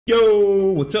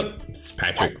Yo, what's up? It's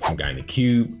Patrick from Guy in the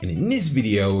Cube, and in this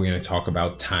video we're going to talk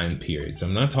about time periods.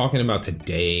 I'm not talking about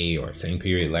today or same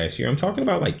period last year. I'm talking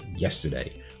about like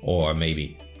yesterday or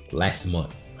maybe last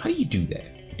month. How do you do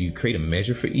that? Do you create a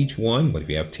measure for each one? What if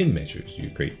you have 10 measures? Do you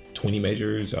create 20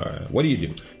 measures? Or what do you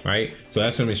do, right? So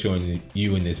that's what I'm showing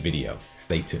you in this video.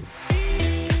 Stay tuned.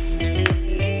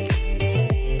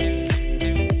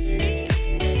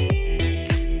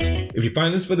 If you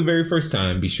find this for the very first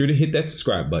time, be sure to hit that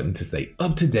subscribe button to stay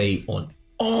up to date on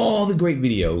all the great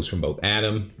videos from both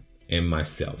Adam and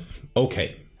myself.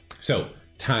 Okay, so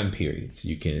time periods.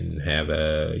 You can have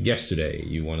a yesterday.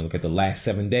 You want to look at the last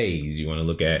 7 days. You want to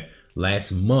look at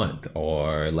last month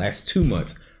or last 2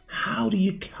 months. How do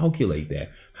you calculate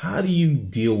that? How do you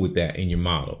deal with that in your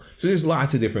model? So there's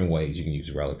lots of different ways. You can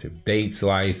use relative date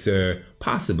slicer,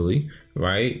 possibly,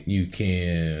 right? You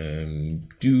can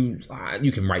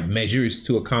write measures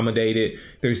to accommodate it.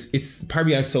 It's Power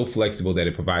BI is so flexible that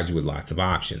it provides you with lots of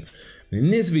options.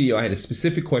 In this video, I had a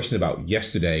specific question about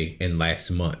yesterday and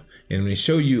last month. And I'm going to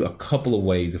show you a couple of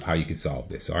ways of how you can solve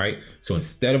this, all right? So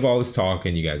instead of all this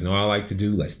talking, you guys know what I like to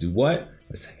do. Let's do what?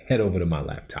 Let's head over to my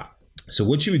laptop. So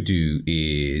what you would do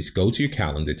is go to your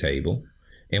calendar table.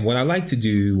 And what I like to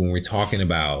do when we're talking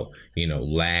about,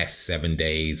 last 7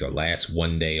 days or last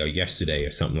 1 day or yesterday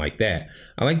or something like that,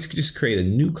 I like to just create a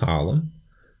new column.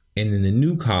 And in the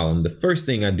new column, the first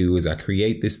thing I do is I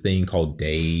create this thing called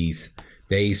days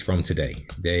from today,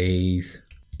 days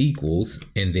equals,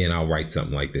 and then I'll write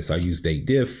something like this. I'll use date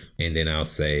diff, and then I'll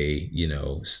say,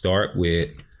 start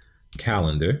with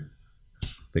calendar,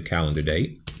 the calendar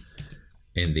date.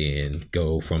 And then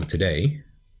go from today,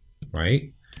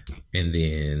 right? And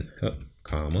then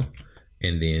comma,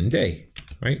 and then day,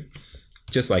 right?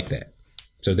 Just like that.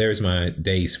 So there's my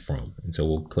days from. And so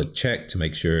we'll click check to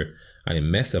make sure I didn't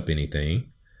mess up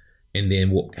anything. And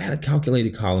then we'll add a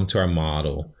calculated column to our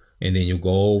model. And then you'll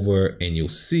go over and you'll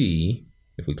see,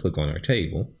 if we click on our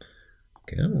table,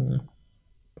 come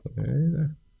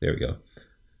on, there we go.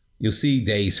 You'll see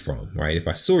days from, right? If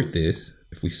we sort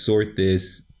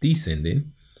this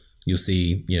descending, you'll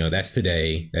see, that's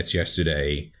today, that's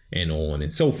yesterday, and on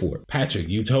and so forth. Patrick,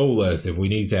 you told us if we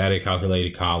need to add a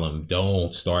calculated column,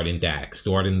 don't start in DAX,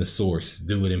 start in the source,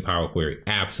 do it in Power Query.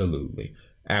 Absolutely.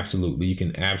 Absolutely. You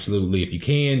can absolutely, if you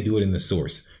can, do it in the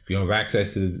source. If you don't have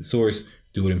access to the source,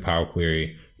 do it in Power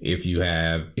Query. If you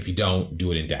don't,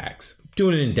 do it in DAX.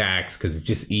 Doing it in DAX because it's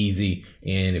just easy.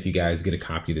 And if you guys get a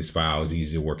copy of this file, it's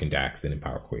easier to work in DAX than in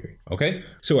Power Query. Okay,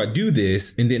 so I do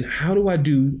this, and then how do I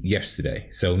do yesterday?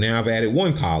 So now I've added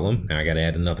one column. Now I got to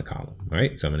add another column,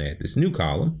 right? So I'm going to add this new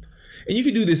column. And you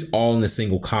can do this all in a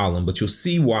single column, but you'll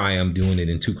see why I'm doing it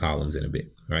in 2 columns in a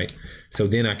bit, right? So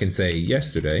then I can say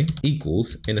yesterday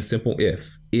equals in a simple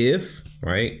if,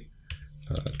 right?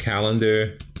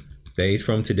 Calendar days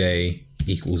from today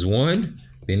equals 1,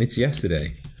 then it's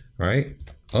yesterday. Right?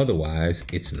 Otherwise,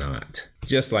 it's not.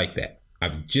 Just like that.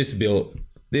 I've just built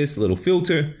this little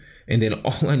filter, and then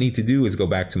all I need to do is go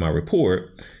back to my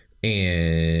report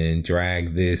and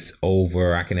drag this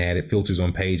over. I can add it filters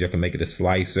on page. I can make it a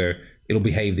slicer. It'll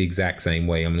behave the exact same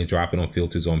way. I'm going to drop it on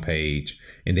filters on page.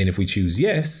 And then if we choose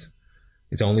yes,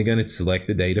 it's only going to select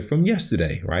the data from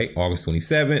yesterday, right? August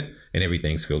 27th, and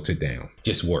everything's filtered down.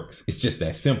 Just works. It's just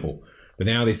that simple. But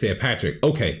now they said, Patrick,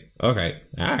 okay, all right,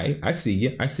 I see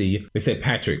you. They said,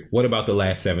 Patrick, what about the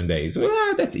last 7 days?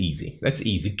 Well, that's easy.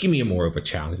 Give me more of a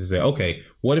challenge. They said, okay,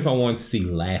 what if I want to see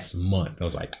last month? I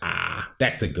was like,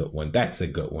 that's a good one.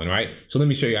 Right? So let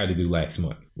me show you how to do last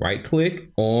month. Right click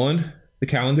on the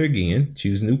calendar again,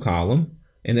 choose new column,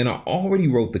 and then I already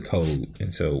wrote the code.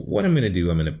 And so what I'm going to do,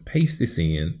 I'm going to paste this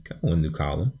in, come on, new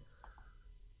column,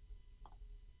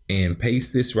 and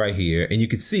paste this right here. And you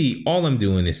can see all I'm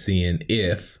doing is seeing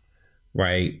if,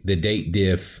 right, the date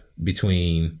diff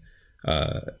between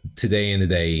today and the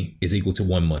day is equal to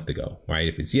 1 month ago, right?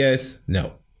 If it's yes,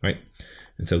 no, right?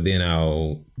 And so then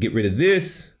I'll get rid of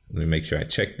this. Let me make sure I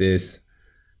check this.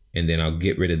 And then I'll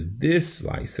get rid of this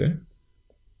slicer,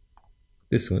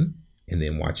 this one. And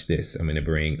then watch this. I'm going to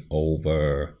bring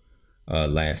over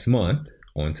last month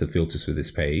onto filters for this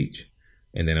page.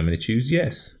 And then I'm going to choose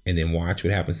yes. And then watch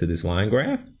what happens to this line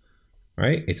graph,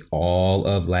 right? It's all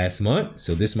of last month.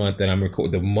 So this month that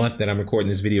the month that I'm recording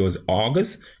this video is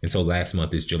August. And so last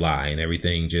month is July, and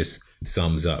everything just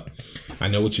sums up. I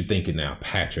know what you're thinking now.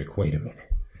 Patrick, wait a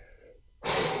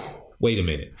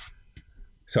minute.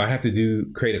 So I have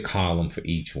to create a column for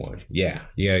each one. Yeah,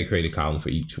 you gotta create a column for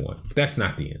each one. But that's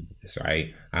not the end of this,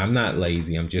 right? I'm not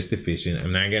lazy, I'm just efficient.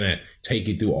 I'm not gonna take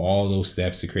you through all those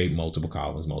steps to create multiple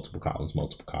columns.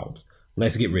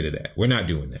 Let's get rid of that. We're not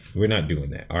doing that. We're not doing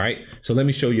that. All right. So let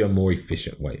me show you a more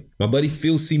efficient way. My buddy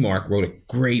Phil C. Mark wrote a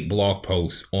great blog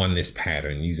post on this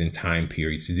pattern using time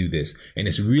periods to do this. And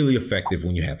it's really effective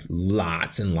when you have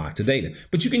lots and lots of data,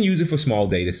 but you can use it for small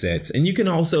data sets. And you can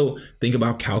also think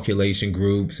about calculation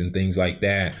groups and things like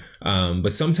that.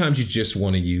 But sometimes you just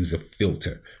want to use a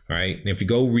filter. All right. And if you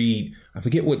go read, I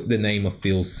forget what the name of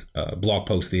Phil's blog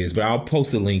post is, but I'll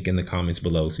post a link in the comments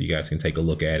below so you guys can take a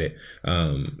look at it.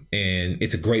 And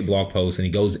it's a great blog post and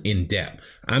he goes in depth.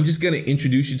 I'm just going to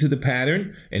introduce you to the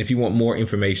pattern. And if you want more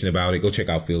information about it, go check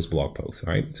out Phil's blog post.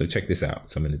 All right. So check this out.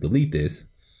 So I'm going to delete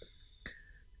this.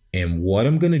 And what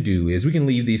I'm going to do is, we can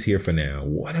leave these here for now.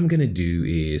 What I'm going to do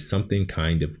is something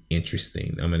kind of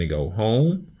interesting. I'm going to go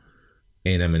home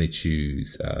and I'm going to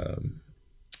choose,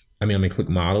 I'm going to click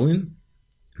modeling.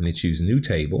 I'm going to choose new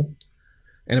table.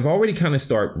 And I've already kind of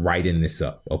start writing this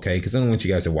up, okay? Because I don't want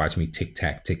you guys to watch me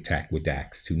tic-tac with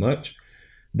DAX too much.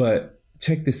 But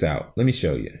check this out. Let me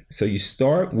show you. So you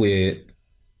start with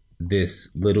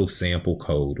this little sample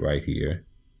code right here.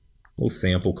 Little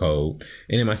sample code.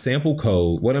 And in my sample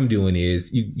code, what I'm doing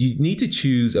is you need to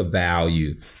choose a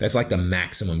value that's like the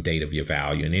maximum date of your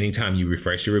value. And anytime you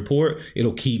refresh your report,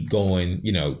 it'll keep going,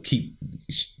 you know, keep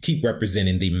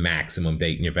representing the maximum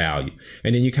date in your value.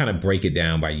 And then you kind of break it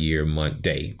down by year, month,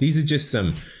 day. These are just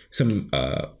some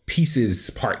pieces,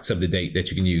 parts of the date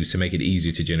that you can use to make it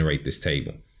easier to generate this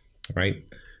table. All right.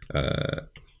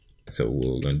 So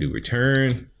we're going to do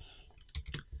return.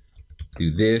 Do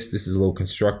this. This is a little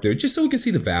constructor just so we can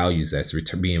see the values that's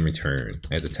being returned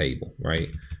as a table,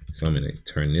 right? So I'm going to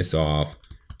turn this off.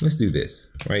 Let's do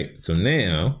this, right? So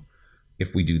now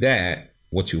if we do that,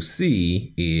 what you'll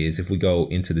see is if we go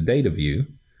into the data view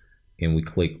and we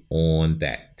click on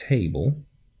that table,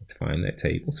 let's find that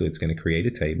table. So it's going to create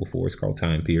a table for us called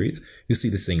time periods. You'll see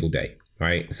the single day,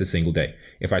 right? It's a single day.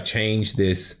 If I change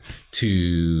this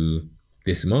to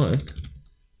this month,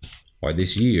 or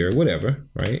this year, whatever,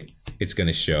 right? It's going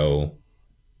to show,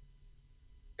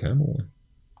 come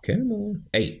on,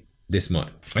 8 this month.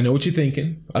 I know what you're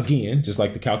thinking. Again, just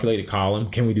like the calculated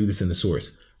column, can we do this in the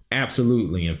source?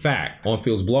 Absolutely. In fact, on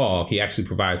Phil's blog, he actually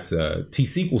provides a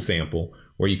T-SQL sample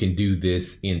where you can do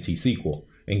this in T-SQL.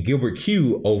 And Gilbert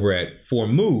Q over at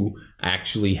Formu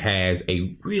actually has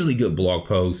a really good blog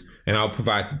post, and I'll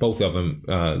provide both of them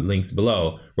links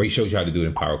below, where he shows you how to do it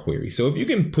in Power Query. So if you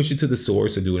can push it to the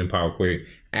source or do it in Power Query,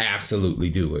 absolutely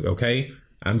do it, okay?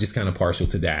 I'm just kind of partial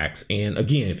to DAX. And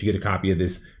again, if you get a copy of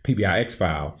this PBIX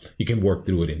file, you can work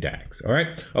through it in DAX, all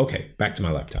right? Okay, back to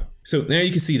my laptop. So now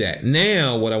you can see that.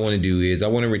 Now what I want to do is I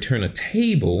want to return a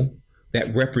table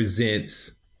that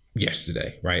represents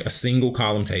yesterday, right? A single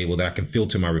column table that I can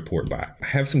filter my report by. I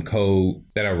have some code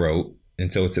that I wrote.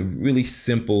 And so it's a really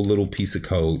simple little piece of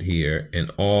code here. And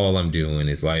all I'm doing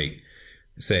is like,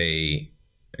 say,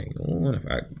 hang on, if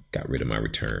I got rid of my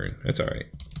return, that's all right.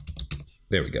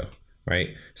 There we go.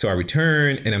 Right. So I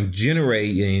return and I'm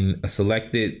generating a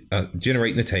selected,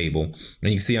 generating the table.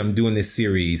 And you can see I'm doing this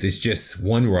series. It's just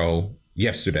one row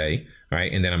yesterday.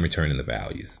 Right. And then I'm returning the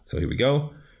values. So here we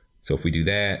go. So if we do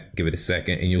that, give it a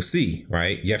second and you'll see,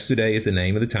 right? Yesterday is the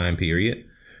name of the time period.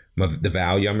 The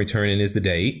value I'm returning is the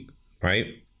date, right?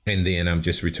 And then I'm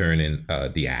just returning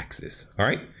the axis, all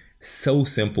right? So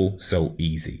simple, so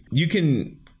easy. You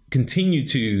can continue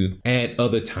to add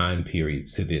other time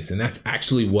periods to this. And that's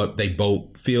actually what they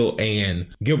both, Phil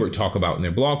and Gilbert, talk about in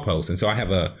their blog posts. And so I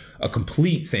have a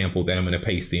complete sample that I'm going to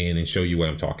paste in and show you what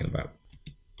I'm talking about.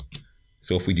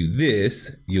 So if we do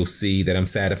this, you'll see that I'm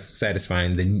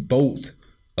satisfying both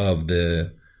of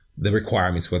the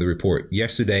requirements for the report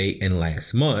yesterday and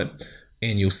last month.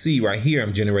 And you'll see right here,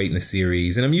 I'm generating a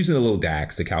series and I'm using a little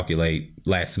DAX to calculate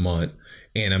last month.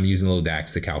 And I'm using a little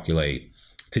DAX to calculate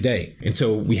today. And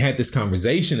so we had this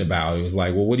conversation about, it was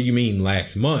like, well, what do you mean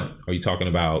last month? Are you talking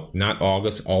about not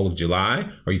August, all of July?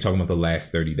 Or are you talking about the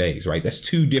last 30 days, right? That's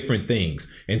two different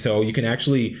things. And so you can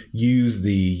actually use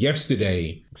the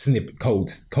yesterday Snip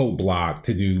code block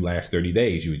to do last 30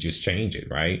 days. You would just change it,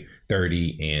 right?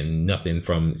 30 and nothing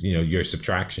from, you know, your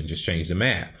subtraction, just change the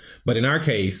math. But in our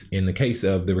case, in the case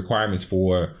of the requirements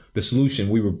for the solution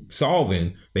we were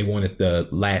solving, they wanted the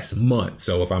last month.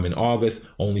 So if I'm in August,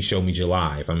 only show me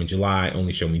July. If I'm in July,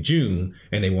 only show me June.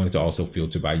 And they wanted to also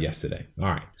filter by yesterday. All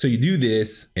right. So you do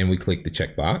this and we click the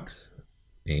checkbox.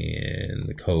 And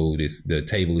the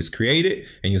table is created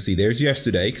and you'll see there's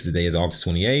yesterday because today is August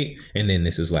 28. And then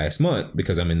this is last month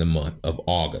because I'm in the month of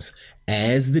August.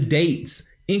 As the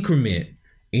dates increment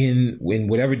in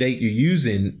whatever date you're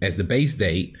using as the base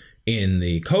date, in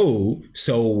the code,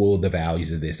 so will the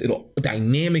values of this. It'll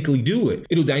dynamically do it.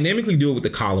 It'll dynamically do it with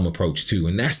the column approach too.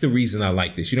 And that's the reason I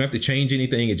like this. You don't have to change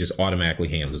anything. It just automatically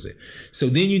handles it. So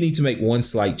then you need to make one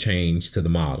slight change to the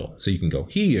model. So you can go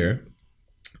here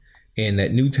and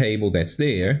that new table that's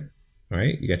there,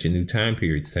 right? You got your new time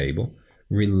periods table,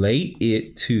 relate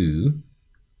it to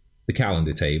the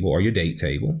calendar table or your date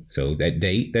table. So that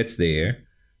date that's there,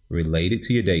 relate it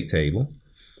to your date table.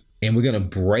 And we're going to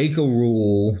break a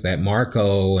rule that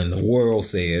Marco and the world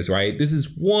says, right? This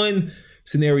is one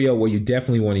scenario where you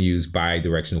definitely want to use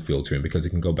bi-directional filtering because it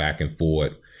can go back and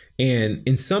forth. And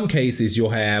in some cases,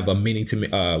 you'll have a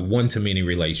one-to-many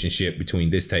relationship between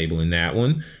this table and that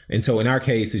one. And so in our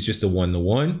case, it's just a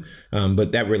one-to-one.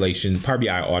 But that relation, Power BI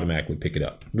automatically pick it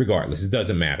up. Regardless, it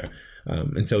doesn't matter.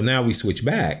 And so now we switch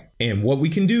back. And what we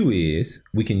can do is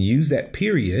we can use that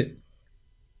period.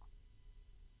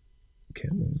 Okay,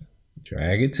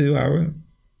 drag it to our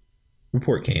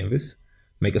report canvas,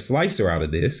 make a slicer out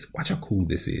of this. Watch how cool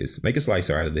this is. Make a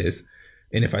slicer out of this.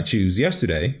 And if I choose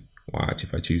yesterday, watch,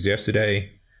 if I choose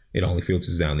yesterday, it only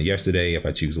filters down to yesterday. If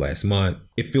I choose last month,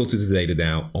 it filters the data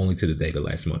down only to the data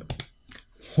last month.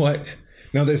 What?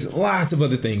 Now there's lots of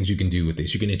other things you can do with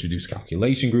this. You can introduce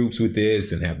calculation groups with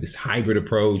this and have this hybrid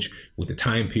approach with the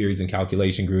time periods and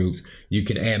calculation groups. You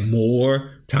can add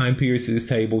more time periods to this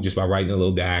table just by writing a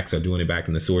little DAX or doing it back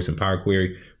in the source and Power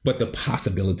Query. But the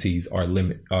possibilities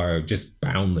are just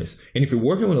boundless. And if you're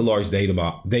working with a large data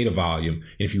volume, and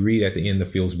if you read at the end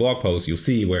of Phil's blog post, you'll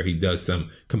see where he does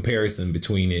some comparison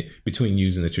between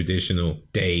using the traditional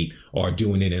date or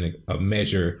doing it in a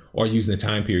measure or using the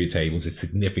time period tables. It's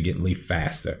significantly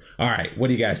faster. All right, what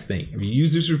do you guys think? Have you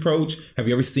used this approach? Have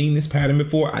you ever seen this pattern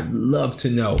before? I'd love to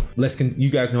know.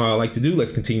 You guys know how I like to do.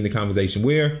 Let's continue the conversation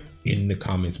where? In the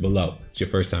comments below. It's your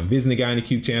first time visiting the Guy in the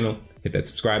Cube channel, hit that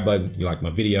subscribe button. You like my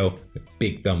video, a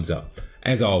big thumbs up.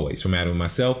 As always, from Adam and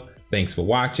myself, thanks for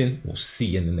watching. We'll see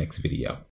you in the next video.